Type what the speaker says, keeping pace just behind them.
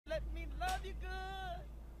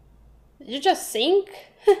Did you just sink?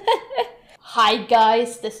 Hi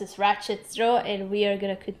guys, this is Ratchet Zero and we are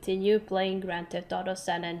gonna continue playing Grand Theft Auto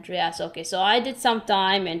San Andreas. Okay, so I did some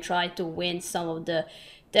time and tried to win some of the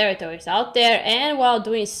territories out there, and while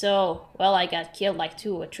doing so, well, I got killed like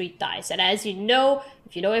 2 or 3 times. And as you know,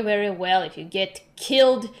 if you know it very well, if you get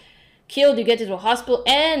killed, you get into a hospital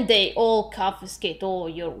and they all confiscate all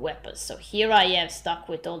your weapons. So here I am stuck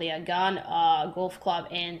with only a gun, a golf club,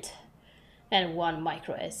 and one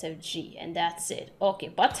micro SFG, and that's it. Okay,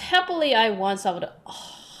 but happily I won some of the...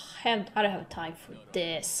 Oh, I don't have time for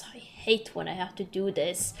this. I hate when I have to do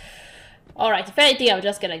this. Alright, if anything, I'm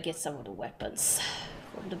just gonna get some of the weapons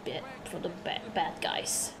from the bad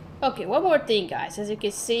guys. Okay, one more thing, guys. As you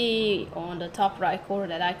can see on the top right corner,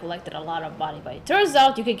 that I collected a lot of money, but it turns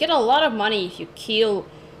out you can get a lot of money if you kill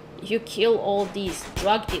all these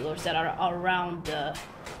drug dealers that are around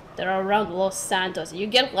Los Santos. You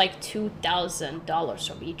get like $2,000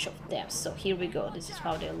 from each of them. So here we go. This is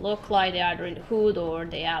how they look like. They're either in the hood or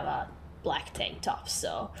they have a black tank top.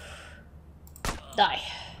 So die.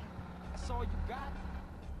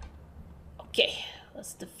 Okay,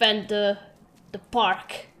 let's defend the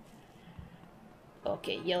park.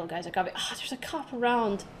 Okay, yellow guys are coming. Ah, there's a cop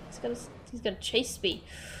around. He's gonna chase me.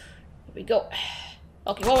 Here we go.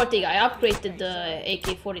 Okay, one more thing. I upgraded the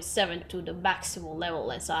AK-47 to the maximum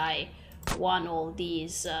level as I won all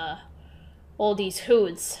these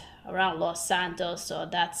hoods around Los Santos. So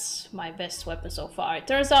that's my best weapon so far. It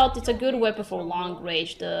turns out it's a good weapon for long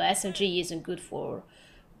range. The SMG isn't good for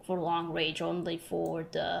long range, only for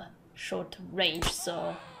the short range.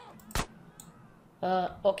 So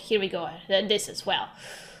okay, here we go. This as well.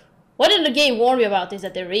 What did the game warn me about is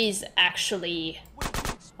that there is actually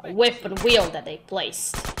a weapon wheel that they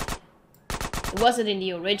placed. It wasn't in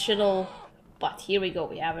the original, but here we go,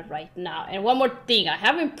 we have it right now. And one more thing, I'm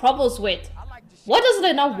having problems with... Why doesn't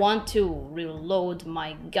it not want to reload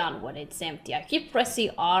my gun when it's empty? I keep pressing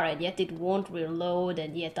R and yet it won't reload,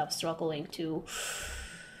 and yet I'm struggling to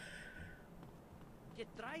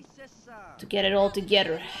get it all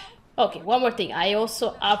together. Okay, one more thing, I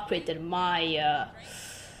also upgraded my...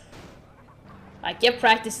 I kept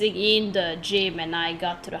practicing in the gym and I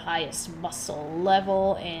got to the highest muscle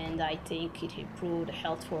level, and I think it improved the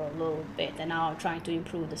health for a little bit, and now I'm trying to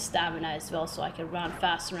improve the stamina as well so I can run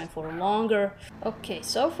faster and for longer. Okay,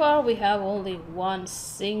 so far we have only one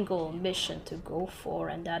single mission to go for,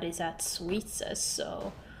 and that is at Sweetses.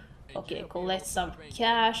 So okay, collect some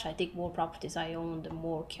cash. I think more properties I own, the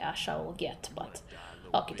more cash I will get. But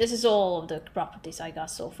okay, this is all of the properties I got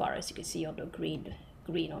so far, as you can see on the green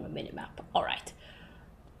on the minimap. Alright,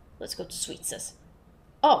 let's go to Sweetses.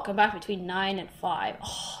 Oh, come back between 9 and 5.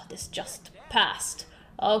 Oh, this just passed.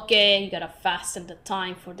 Okay, you gotta fasten the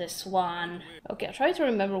time for this one. Okay, I'll try to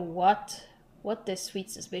remember what this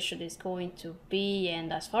Sweetses mission is going to be,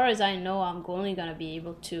 and as far as I know, I'm only gonna be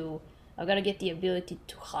able to... I'm gonna get the ability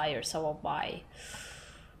to hire some of my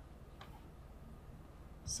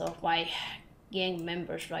gang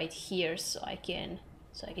members right here, so I can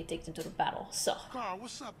take them to the battle. So Carl,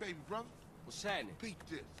 what's up, baby brother? What's happening? Peep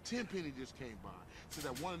this. Tenpenny just came by. Said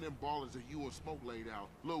that one of them ballers that you and Smoke laid out,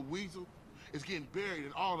 Lil Weasel, is getting buried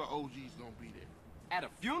and all the OGs gonna be there. At a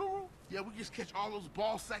funeral? Yeah, we just catch all those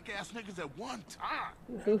ball sack ass niggas at one time.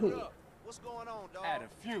 What up? What's going on, dog? At a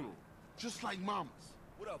funeral. Just like mamas.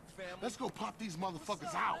 What up, family? Let's go pop these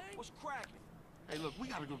motherfuckers out. What's cracking? Hey, look, we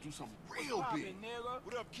gotta go do something real big. Nigga?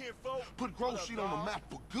 What up, kinfolk? Put Grove Street on the map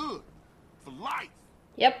for good. For life.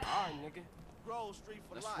 yep. Alright, nigga. Grove Street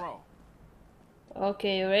for life. Let's roll.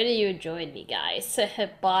 Okay, already you joined me, guys.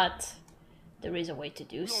 But there is a way to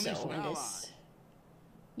do so in this.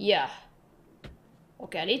 Yeah.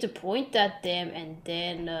 Okay, I need to point at them and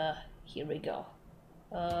then here we go.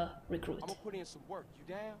 Recruit. I'm gonna put in some work.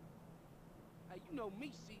 You down? Hey, you know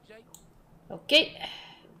me, CJ. Okay.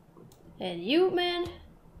 And you, man?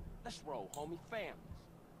 Let's roll, homie. Families.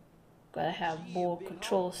 Gotta have more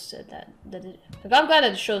controls to that. I'm glad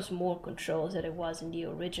that it shows more controls than it was in the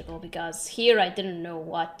original, because here I didn't know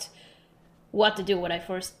what to do when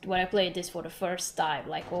I played this for the first time.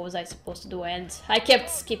 Like, what was I supposed to do? And I kept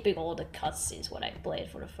skipping all the cutscenes when I played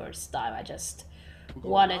for the first time. I just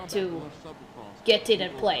wanted to get in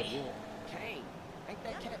and play. Kane, ain't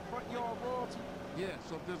that cat front yard royalty? Yeah,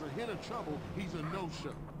 so if there's a hint of trouble, he's a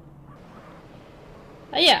no-show.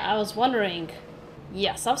 Yeah, I was wondering.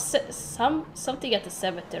 Yeah, something at the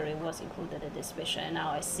cemetery was included in this mission, and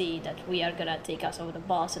now I see that we are gonna take us over the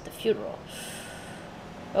boss at the funeral.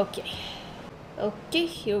 Okay. Okay,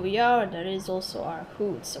 here we are. There is also our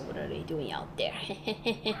hood, so what are they doing out there?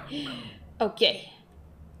 Okay.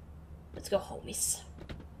 Let's go, homies.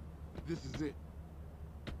 This is it.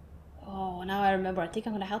 Oh, now I remember. I think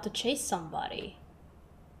I'm gonna have to chase somebody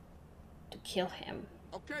to kill him.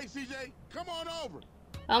 Okay, CJ, come on over.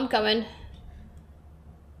 I'm coming.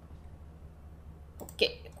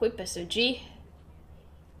 Okay, equip SMG.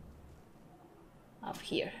 Up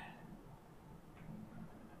here.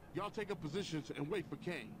 Y'all take up positions and wait for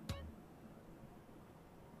Kane.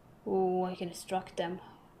 Ooh, I can instruct them.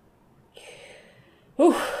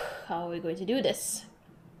 Whew, how are we going to do this?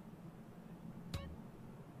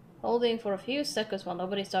 Holding for a few seconds while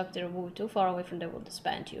nobody's talking to move too far away from them will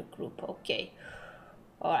disband your group. Okay.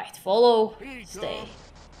 Alright, follow, stay.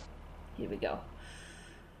 Here we go.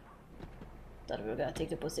 Thought we were gonna take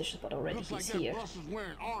the position, but already Looks he's like here. that Russ is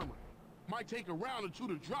wearing armor. Might take a round or two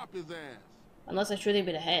to drop his ass. Unless I shoot him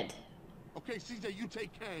in the head. Okay, CJ, you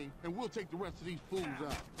take Kane, and we'll take the rest of these fools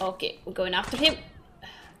out. Okay, we're going after him.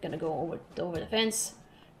 Gonna go over the fence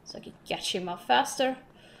so I can catch him up faster.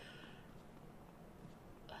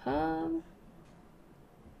 Oh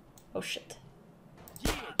shit.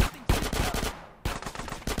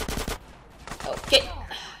 Okay,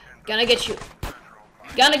 gonna get you.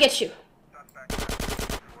 Gonna get you.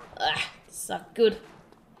 Ah, it's not good.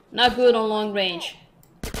 Not good on long range.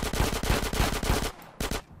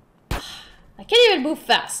 I can't even move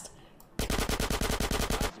fast.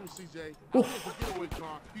 CJ, I'll take the getaway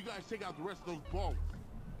car. You guys take out the rest of those balls.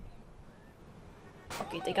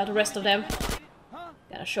 Okay, take out the rest of them.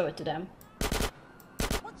 Gotta show it to them.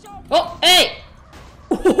 Oh, hey!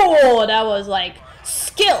 Oh, that was like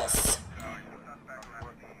skills.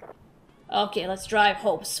 Okay, let's drive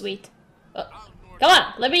home, sweet. Come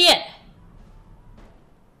on, let me in.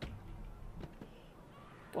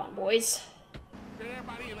 Come on, boys.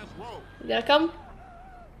 Everybody in, let's roll. You gotta come.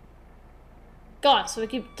 Go on, so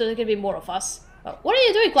there can be more of us. Oh, what are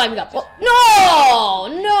you doing climbing up? Oh,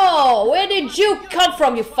 no! No! Where did you come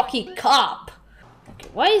from, you fucking cop? Okay,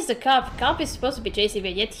 why is the cop? Cop is supposed to be chasing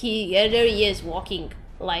me, yet there he is walking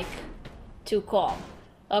like too calm.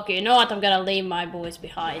 Okay, you know what? I'm gonna leave my boys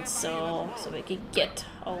behind so we can get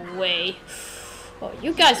away. Oh,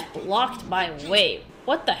 you guys blocked my way.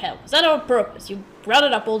 What the hell? Was that on purpose? You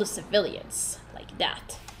rounded up all the civilians like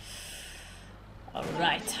that.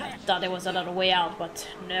 Alright, I thought there was another way out, but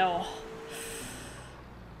no.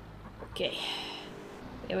 Okay.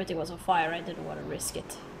 Everything was on fire, I didn't want to risk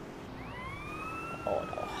it. Oh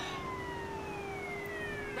no.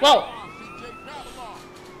 Whoa!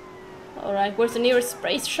 Alright, where's the nearest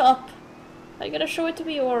spray shop? Are you gonna show it to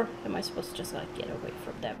me, or am I supposed to just like get away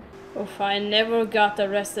from them? Oof, I never got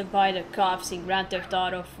arrested by the cops in Grand Theft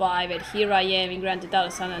Auto 5, and here I am in Grand Theft Auto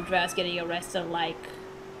San Andreas getting arrested like...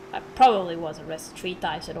 I probably was arrested 3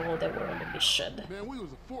 times in all that were on the mission. Man, we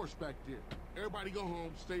was a force back there. Everybody go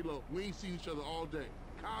home, stay low. We ain't seen each other all day.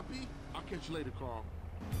 Copy? I'll catch you later, Carl.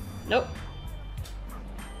 Nope.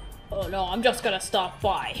 Oh no, I'm just gonna stop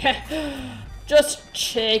by. Just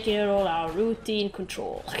checking it all out. Routine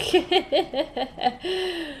control.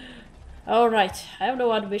 Alright, I have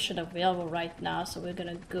no other mission available right now, so we're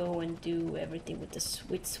gonna go and do everything with the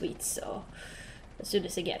sweet, so let's do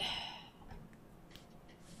this again.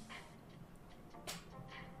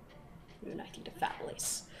 Reuniting the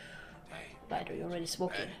Families. Right, are you already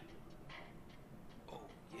smoking? Oh,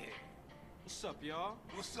 yeah. What's up, y'all?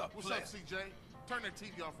 What's up, CJ? Turn that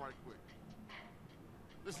TV off right quick.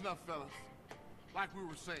 Listen up, fellas. Like we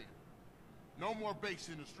were saying, no more base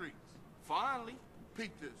in the streets. Finally.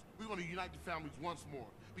 Peep this. We're going to unite the families once more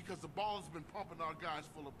because the Balas have been pumping our guys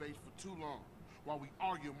full of base for too long while we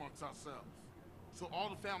argue amongst ourselves. So all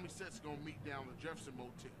the family sets are going to meet down at the Jefferson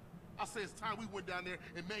Motel. I say it's time we went down there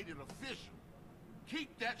and made it official.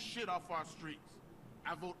 Keep that shit off our streets.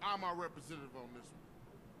 I vote I'm our representative on this one.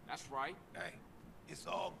 That's right. Hey, it's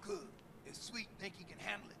all good. If Sweet think he can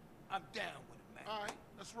handle it, I'm down with it, man. All right,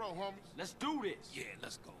 let's roll, homies. Let's do this. Yeah,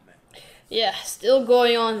 let's go, man. Yeah, still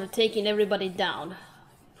going on with taking everybody down,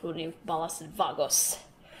 including Balas and Vagos.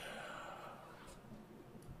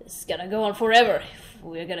 This is gonna go on forever if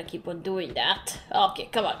we're gonna keep on doing that. Okay,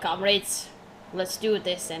 come on, comrades. Let's do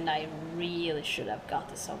this, and I really should have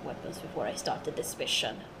gotten some weapons before I started this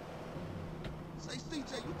mission. Say,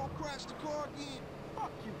 CJ, you gonna crash the car again?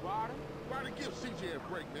 Fuck you, Ryder. Ryder, give CJ a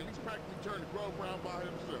break, man. He's practically turned the Grove around by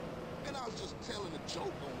himself. And I was just telling a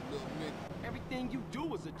joke on a little nigga. Everything you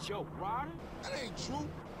do is a joke, Ryder. That ain't true.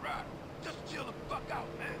 Right. Just chill the fuck out,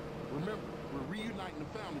 man. Remember, we're reuniting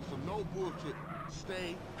the family, so no bullshit.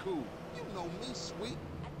 Stay cool. You know me, Sweet.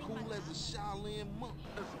 Cool as a Shaolin monk.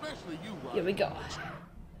 Especially you, Ryder. Here we go.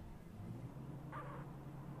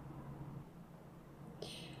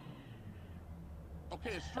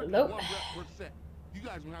 Okay, it's strictly Hello? 1 rep per set. You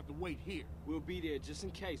guys gonna have to wait here. We'll be there just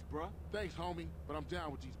in case, bruh. Thanks, homie, but I'm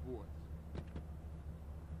down with these boys.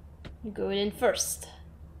 You go in first.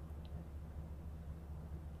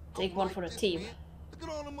 Take one for the team. Man. Look at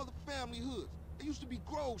all them other family hoods. It used to be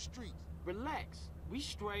Grove Streets. Relax. We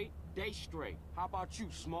straight, they straight. How about you,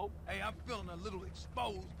 Smoke? Hey, I'm feeling a little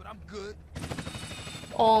exposed, but I'm good.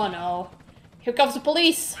 Oh no. Here comes the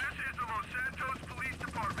police. This is the Los Santos Police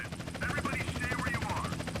Department. Everybody stay where you are.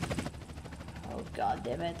 Oh god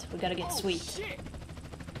damn it. We gotta get sweet. Shit.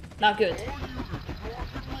 Not good.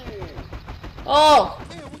 Oh!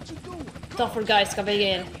 Man, what you doing? Tougher guys coming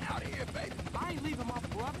in. Out of here, baby. I ain't leaving my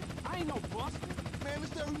brother. I ain't no buster. Man,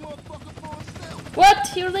 this every motherfucker for himself.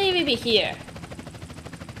 What? You're leaving me here.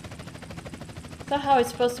 Is that how it's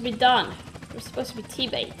supposed to be done? We're supposed to be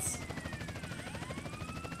teammates.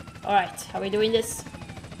 Alright, how are we doing this?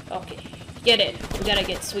 Okay, get in. We gotta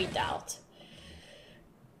get sweet out.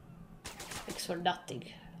 Thanks for nothing.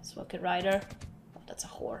 Smoking rider. Oh, that's a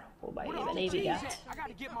whore. Oh my Where the even aiming OGs at. I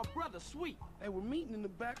gotta get my brother sweet. Hey, we're meeting in the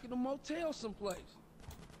back of the motel someplace.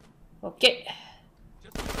 Okay.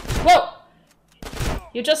 Whoa!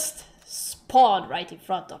 You just spawned right in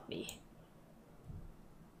front of me.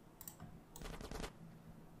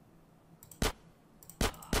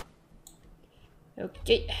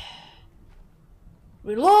 Okay.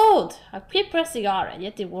 Reload! I keep pressing R and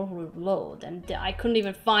yet it won't reload, and I couldn't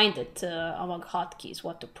even find it among hotkeys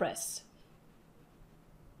what to press.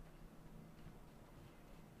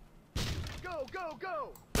 Go, go,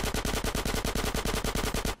 go!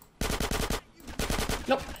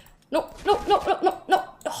 No, no, no, no, no, no, no!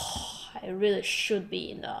 Oh, I really should be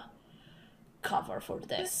in the cover for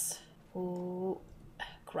this. Ooh,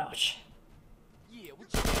 crouch. Yeah,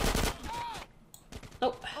 what you...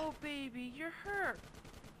 Oh. Oh, baby, you're hurt.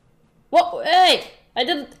 What? Hey! I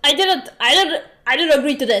didn't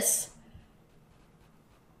agree to this.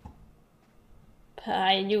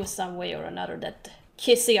 I knew some way or another that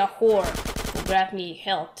kissing a whore would grant me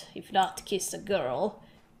health, if not kiss a girl.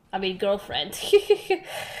 I mean girlfriend.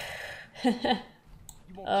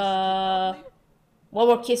 One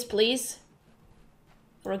more kiss, please.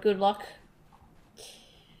 For a good luck.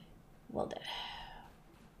 Well then.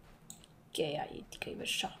 Okay, I think I even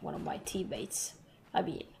shot one of my teammates. I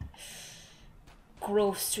mean,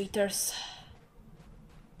 Grove Streeters.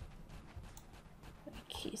 I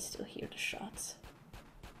can still hear the shots.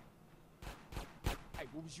 Hey,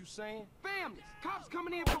 what was you saying? Families! Cops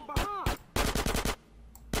coming in from behind!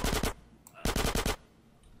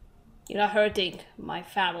 You're not hurting my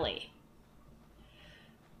family.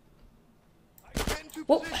 Get into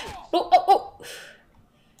Oh, position. oh, oh, oh!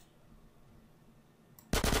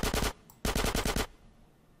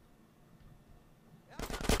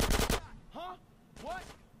 Huh? What?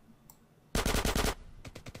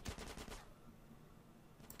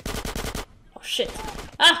 Oh shit.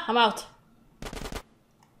 Ah, I'm out.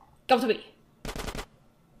 Come to me.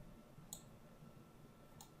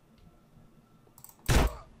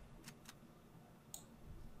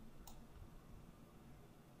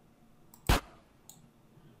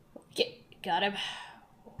 Okay, got him.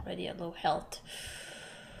 Already at low health.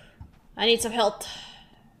 I need some health.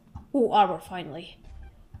 Ooh, armor finally.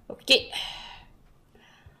 Okay.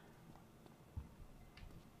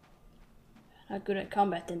 Not good at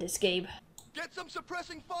combat in this game. Get some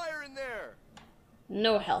suppressing fire in there.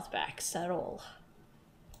 No health packs at all.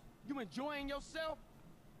 You enjoying yourself?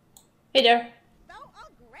 Hey there. So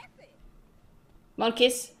aggressive. One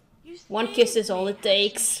kiss. You One saved kiss is all me, it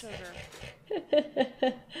takes.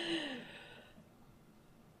 sugar.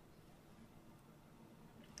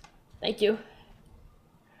 Thank you.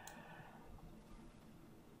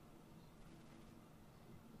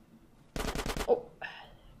 Oh,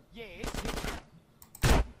 Yeah, it's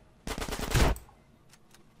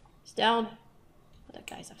he's down. Oh, that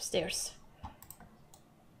guy's upstairs.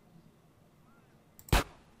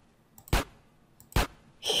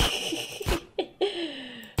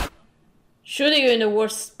 Shooting you in the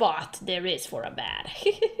worst spot there is for a man.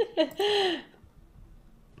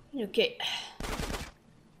 Okay.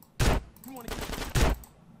 you wanna get...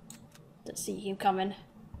 Don't see him coming.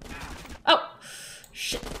 Oh!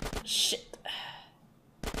 Shit. Shit.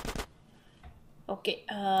 Okay,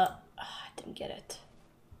 I didn't get it.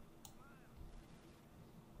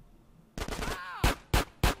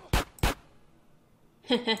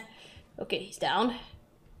 Okay, he's down.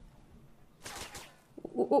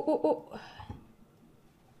 Ooh, ooh, ooh, ooh.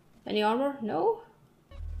 Any armor? No?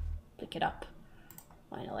 Pick it up.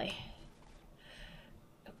 Finally.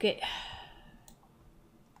 Okay.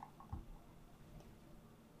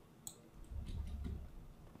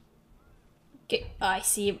 Okay, I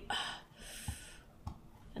see him.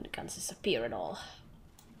 can't disappear at all.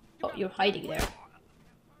 Oh, you're hiding there.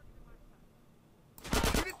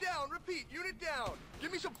 Unit down, repeat, unit down.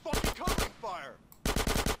 Give me some fucking covering fire.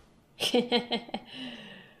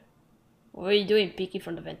 What are you doing peeking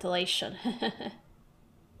from the ventilation?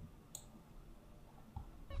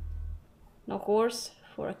 No horse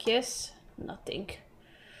for a kiss? Nothing.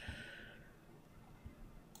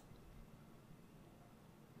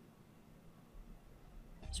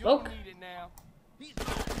 Smoke?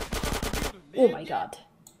 Oh my god.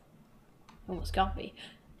 Almost got me.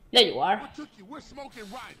 There you are. What took you? We're smoking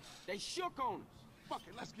right. They shook on us. Fuck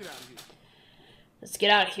it, let's get out of here. Let's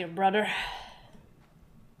get out of here, brother.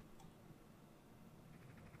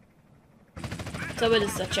 So it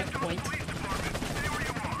is a checkpoint.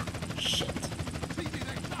 Shit.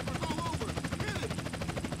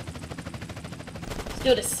 Let's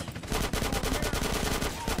do this.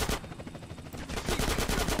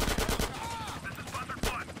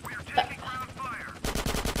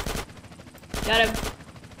 Got him.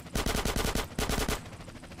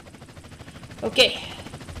 Okay.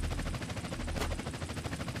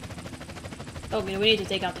 Oh, we need to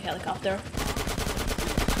take out the helicopter.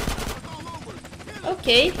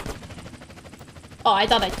 Okay. Oh, I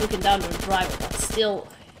thought I took him down to the driver, but still,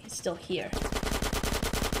 he's still here.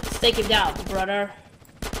 Let's take him down, brother.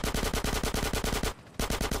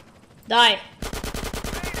 Die.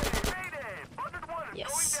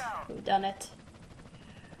 Yes, we've done it.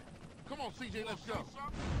 Come on, CJ, let's go.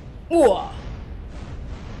 Whoa.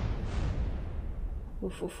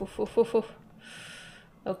 Oof, oof, oof, oof, oof, oof.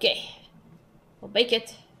 Okay. We'll make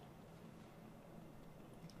it.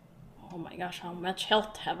 Oh my gosh, how much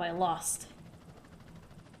health have I lost?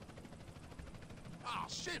 Ah,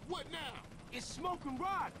 shit, what now? It's smoking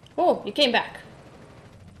rod. Oh, you came back.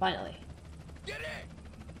 Finally. Get in!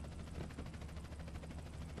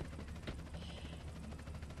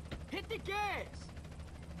 Hit the gas.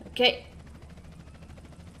 Okay.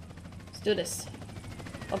 Let's do this.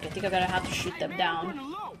 Okay, I think I'm gonna have to shoot them down.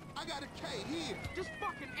 I got a K here. Just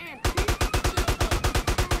fucking amp.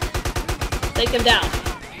 Take them down.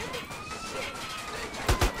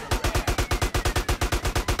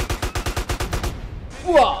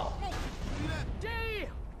 Whoa! Damn,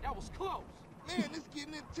 that was close. Man, it's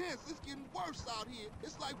getting intense. It's getting worse out here.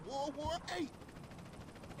 It's like World War VIII.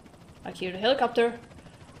 I hear the helicopter.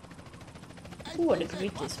 Ooh, and a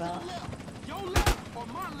great as well. Your left or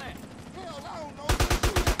my left? Hell, I don't know.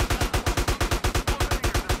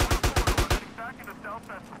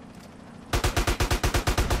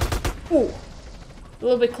 Ooh, a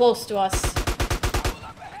little bit close to us.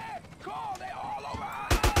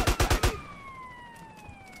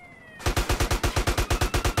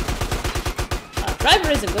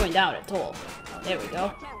 Driver isn't going down at all. Oh, there we go.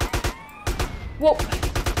 Whoa.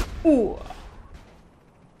 Ooh.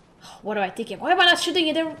 What am I thinking? Why am I not shooting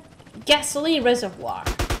in the gasoline reservoir?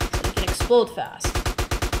 So they can explode fast.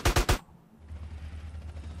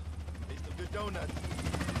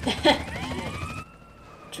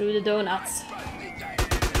 Through the donuts.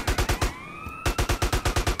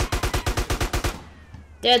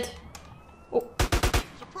 Dead. Oh.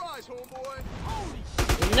 Surprise, homeboy.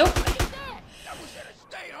 Nope.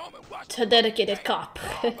 A dedicated cop.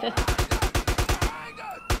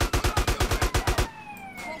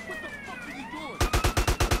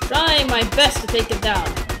 Trying my best to take him down.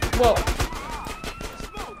 Whoa.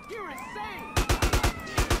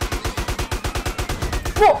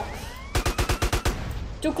 Whoa.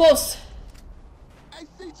 Too close.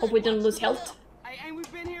 Hope we didn't lose health. Hey, ain't we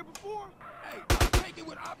been here before? Hey, I'll take it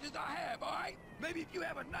with options I have, all right? Maybe if you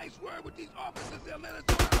have a nice word with these officers, they'll let us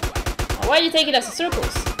go our way. Why are you taking us in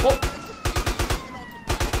circles? Whoa.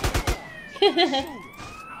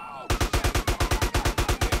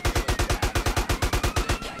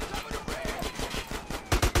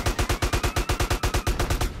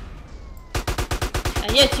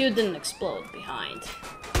 And yet you didn't explode behind.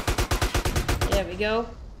 There we go.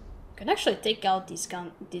 You can actually take out these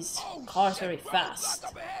cars very fast.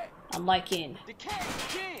 Unlike in. The cat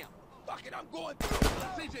jam. Fuck it, I'm going through.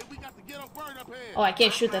 CJ, we got to get up bird up here. Oh, I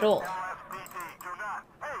can't shoot at all.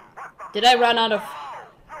 Did I run out of...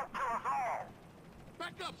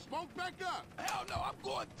 Back up, smoke, back up. Hell no, I'm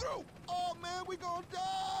going through. Oh, man, we gonna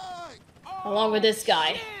die. Along with this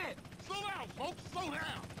guy. Shit. Slow down, smoke, slow down.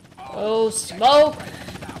 Oh, smoke!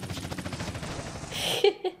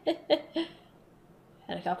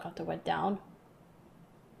 Helicopter went down.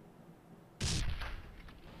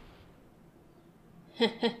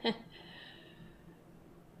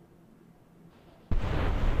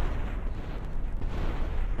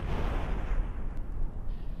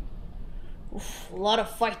 Oof, lot of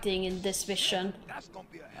fighting in this mission. That's gonna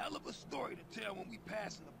be a hell of a story to tell when we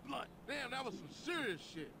pass in the blunt. Damn, that was some serious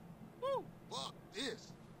shit. Woo! Fuck this.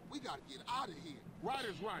 We gotta get out of here. Right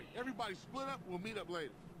is right. Everybody split up. We'll meet up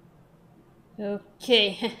later.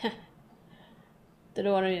 Okay. Don't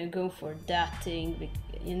want to go for that thing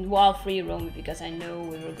in while free roam because I know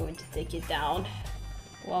we were going to take it down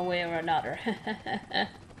one way or another.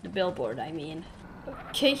 The billboard, I mean.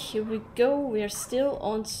 Okay, here we go. We are still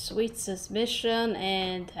on Sweet's mission,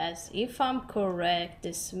 and as if I'm correct,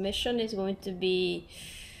 this mission is going to be...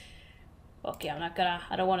 Okay,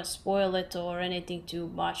 I don't want to spoil it or anything too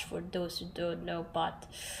much for those who don't know, but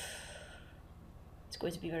it's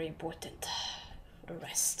going to be very important for the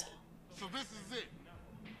rest. So this is it.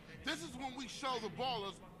 This is when we show the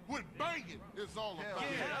ballers what banging is all about.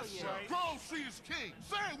 Hell yeah. Grove Street is king.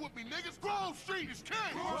 Say it with me, niggas. Grove Street is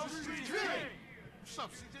king. Grove Street is king. What's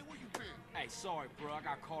up, CJ? Where you been? Hey, sorry, bro. I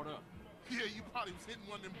got caught up. Yeah, you probably was hitting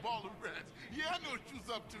one of them baller rats. Yeah, I know what you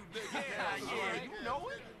was up to, nigga. Yeah, you know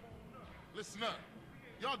it. Listen up.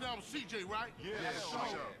 Y'all down with CJ, right? Yeah, sure.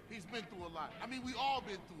 sure. He's been through a lot. I mean, we all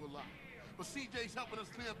been through a lot. But CJ's helping us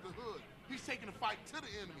clean up the hood. He's taking the fight to the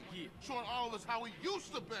enemy. Showing all of us how he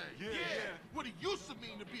used to bang. What it used to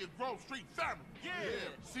mean to be a Grove Street family.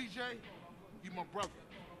 CJ, you my brother.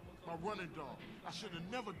 My running dog. I should have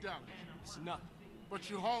never doubted you. It's nothing. But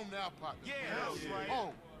you're home now, partner. That's right.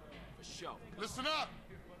 Home. For sure. Listen up.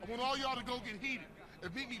 I want all y'all to go get heated.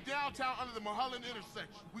 And meet me downtown under the Mulholland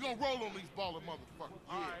intersection. We gonna roll on these baller motherfuckers.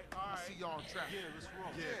 All right. I see y'all in traffic. Yeah, let's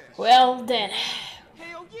roll. Well then.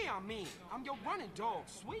 Hell yeah, I mean, I'm your running dog,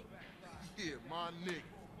 Sweet. Yeah, my nigga.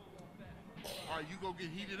 All right, you go get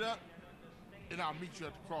heated up, and I'll meet you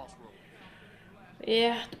at the crossroads.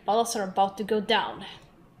 Yeah, the Balas are about to go down.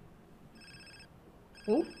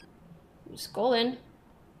 Ooh, who's calling?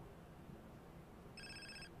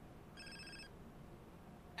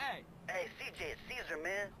 Hey, Hey, CJ, it's Caesar,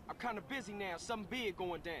 man. I'm kind of busy now. Something big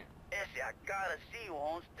going down. Essie, I gotta see you,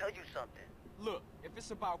 Holmes. Tell you something. Look, if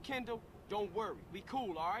it's about Kendall, don't worry. We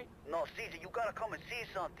cool, all right? No, Caesar, you gotta come and see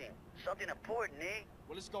something. Something important, eh?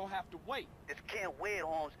 Well, it's gonna have to wait. This can't wait,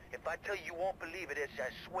 Holmes. If I tell you, you won't believe it, Essie,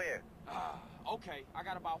 I swear. Okay. I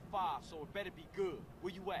got about 5, so it better be good.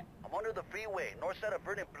 Where you at? I'm under the freeway, north side of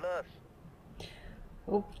Verdant Bluffs.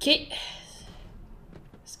 Okay.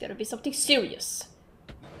 It's gonna be something serious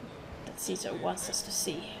that Caesar wants us to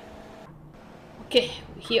see. Okay,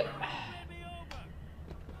 we're here.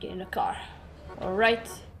 Get in the car. Alright.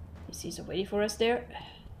 Is Caesar waiting for us there?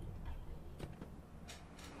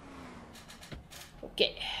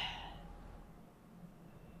 Okay.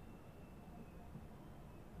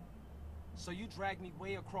 So you dragged me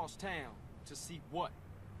way across town to see what?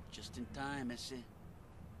 Just in time, Essie.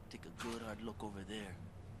 Take a good hard look over there.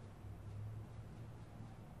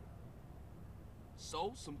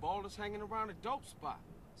 So, some ballers hanging around a dope spot.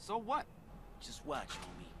 So what? Just watch,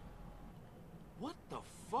 homie. What the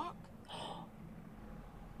fuck?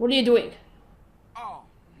 What are you doing? Oh,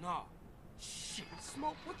 no. Shit,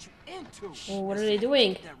 Smoke, what you into? Oh, what are they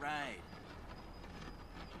doing? Get that right.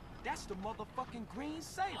 That's the motherfucking Green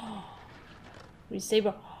Sabre. Green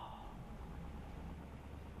Sabre.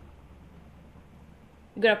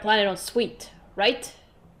 You gotta plan it on Sweet, right?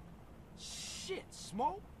 Shit,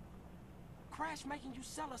 Smoke? Crash making you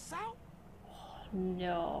sell us out?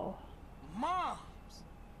 No. Moms!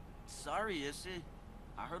 Sorry, Essie.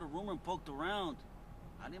 I heard a rumor and poked around.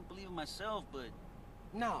 I didn't believe it myself, but...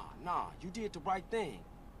 Nah, you did the right thing.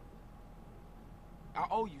 I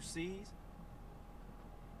owe you, C's.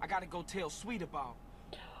 I gotta go tell Sweet about...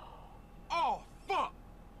 Oh, fuck!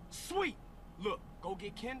 Sweet! Look, go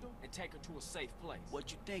get Kendall and take her to a safe place.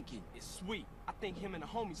 What you thinking? It's Sweet. I think him and the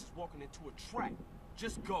homies is walking into a trap.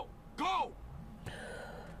 Just go. Go!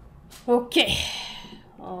 Okay.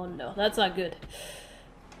 Oh no, that's not good.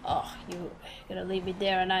 Oh, you gotta leave me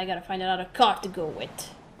there and I gotta find another car to go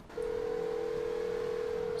with.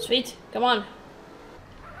 Sweet, come on.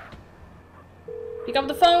 Pick up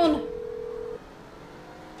the phone.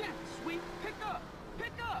 Damn, Sweet, pick up!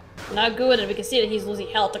 Not good, and we can see that he's losing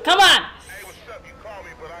health. Come on! Hey, what's up? You called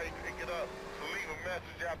me, but I didn't pick it up. So leave a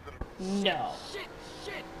message after the... No.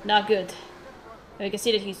 Shit! Not good. And we can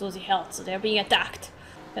see that he's losing health, so they're being attacked.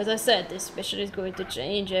 As I said, this mission is going to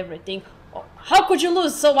change everything. Oh, how could you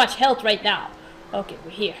lose so much health right now? Okay,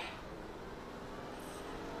 we're here.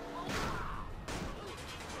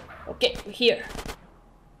 Okay, we're here.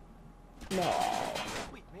 No.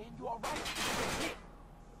 Sweet, man, you alright?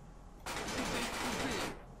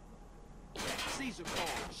 Caesar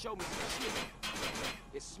called, show me some shit.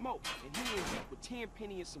 It's Smoke, and he ended up with 10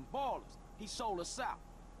 penny and some ballers. He sold us out.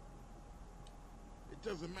 It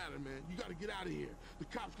doesn't matter, man. You gotta get out of here. The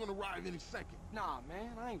cops gonna arrive any second. Nah,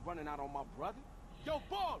 man, I ain't running out on my brother. Yo,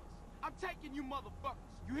 Balas, I'm taking you motherfuckers.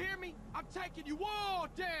 You hear me? I'm taking you all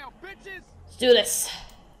down, bitches. Let's do this.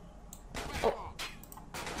 Oh.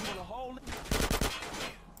 You wanna hold it?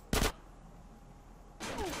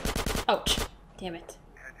 Ouch. Damn it.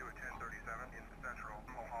 Head to a 1037 in the Central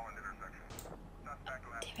Mulholland intersection. Suspect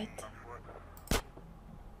left Damn it. on foot.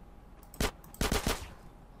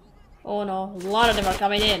 Oh no, a lot of them are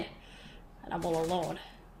coming in. And I'm all alone.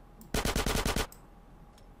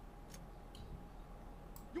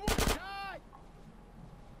 You wanna die?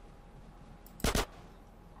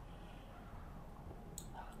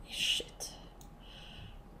 Shit.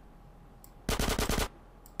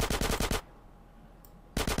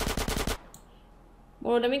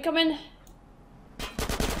 More of them incoming.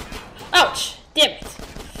 Ouch! Damn it!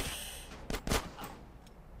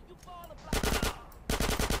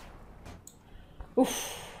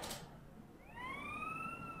 Oof.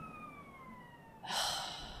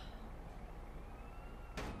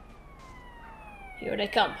 Here they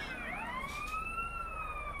come.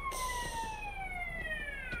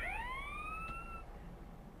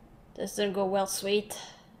 This didn't go well, sweet.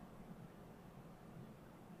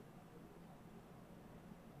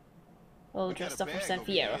 Oh, dressed up for San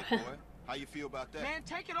Fierro. How you feel about that? Man,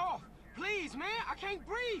 take it off. Please, man. I can't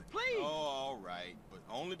breathe. Please. Oh, all right. But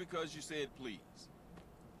only because you said please.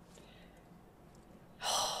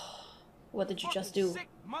 What did you just Fucking do? Sick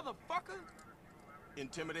motherfucker.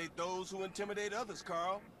 Intimidate those who intimidate others,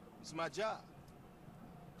 Carl. It's my job.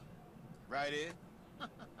 Right, Ed?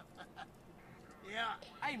 Yeah.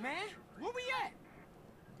 Hey, man. Where we at?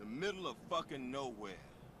 The middle of fucking nowhere.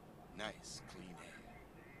 Nice, clean air.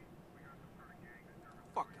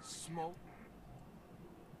 Fucking smoke.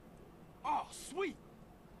 Oh, sweet.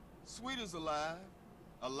 Sweet is alive.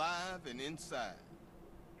 Alive and inside.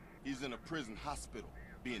 He's in a prison hospital,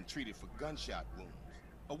 being treated for gunshot wounds.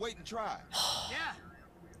 Awaiting trial. Yeah.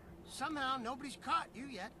 Somehow nobody's caught you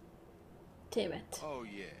yet. Damn it. Oh,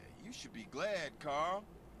 yeah. You should be glad, Carl.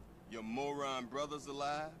 Your moron brother's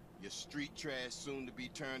alive. Your street trash soon-to-be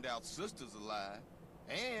turned-out sister's alive.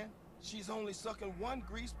 And she's only sucking one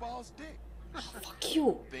greaseball's dick. Fuck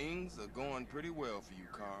you. Things are going pretty well for you,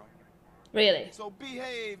 Carl. Really? So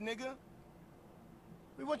behave, nigga.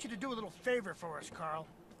 We want you to do a little favor for us, Carl.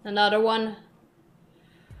 Another one.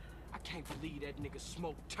 I can't believe that nigga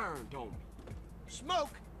Smoke turned on me.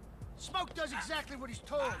 Smoke? Smoke does exactly what he's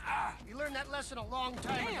told. He learned that lesson a long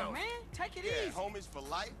time ago. Damn, man. Take it Yeah, easy. homies for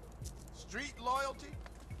life. Street loyalty.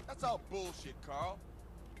 That's all bullshit, Carl.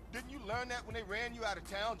 Didn't you learn that when they ran you out of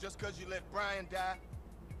town just because you let Brian die?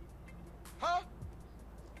 Huh?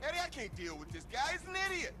 Eddie, I can't deal with this guy. He's an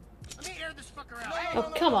idiot. Let me air this fucker out.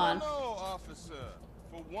 Oh, come on. No, officer.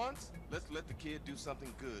 For once, let's let the kid do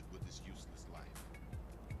something good with his useless life.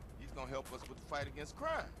 He's gonna help us with the fight against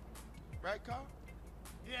crime. Right, Carl?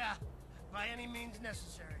 Yeah, by any means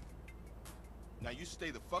necessary. Now you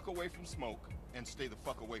stay the fuck away from Smoke and stay the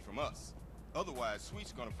fuck away from us. Otherwise,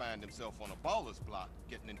 Sweet's gonna find himself on a baller's block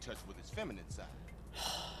getting in touch with his feminine side.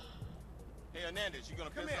 Hey, Hernandez, you gonna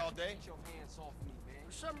Come piss here. all day? Get your hands off me, man.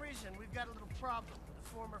 For some reason, we've got a little problem with a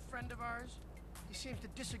former friend of ours. He seems to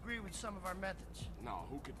disagree with some of our methods. No,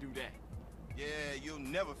 who could do that? Yeah, you'll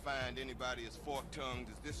never find anybody as fork-tongued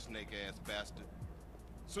as this snake-ass bastard.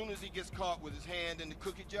 Soon as he gets caught with his hand in the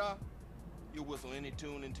cookie jar, you'll whistle any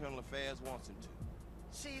tune Internal Affairs wants him to.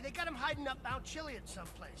 See, they got him hiding up Mount Chiliad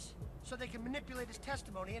someplace, so they can manipulate his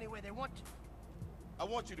testimony any way they want to. I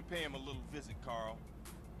want you to pay him a little visit, Carl,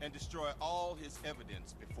 and destroy all his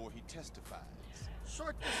evidence before he testifies.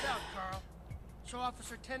 Sort this out, Carl, so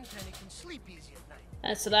Officer Tenpenny can sleep easy at night.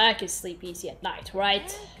 And so that I can sleep easy at night,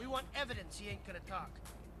 right? We want evidence he ain't gonna talk.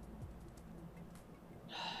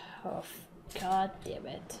 Oh, god damn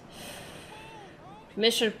it.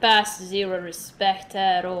 Mission passed, zero respect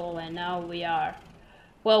at all, and now we are...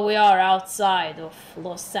 Well, we are outside of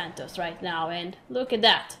Lost Santos right now, and look at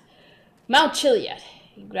that. Mount Chiliad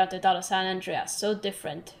in Grand Theft Auto San Andreas, so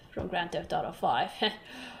different from Grand Theft Auto 5.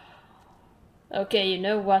 Okay, you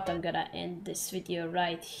know what, I'm gonna end this video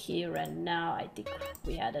right here and now. I think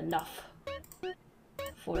we had enough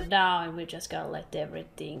for now, and we're just gonna let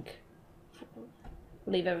everything...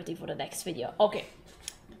 leave everything for the next video. Okay.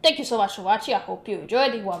 Thank you so much for watching. I hope you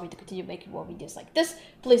enjoyed. If you want me to continue making more videos like this,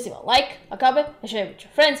 please leave a like, a comment, and share it with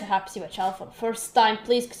your friends. If you happen to see my channel for the first time,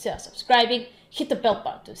 please consider subscribing. Hit the bell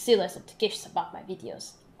button to see less notifications about my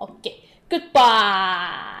videos. Okay,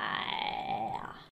 goodbye!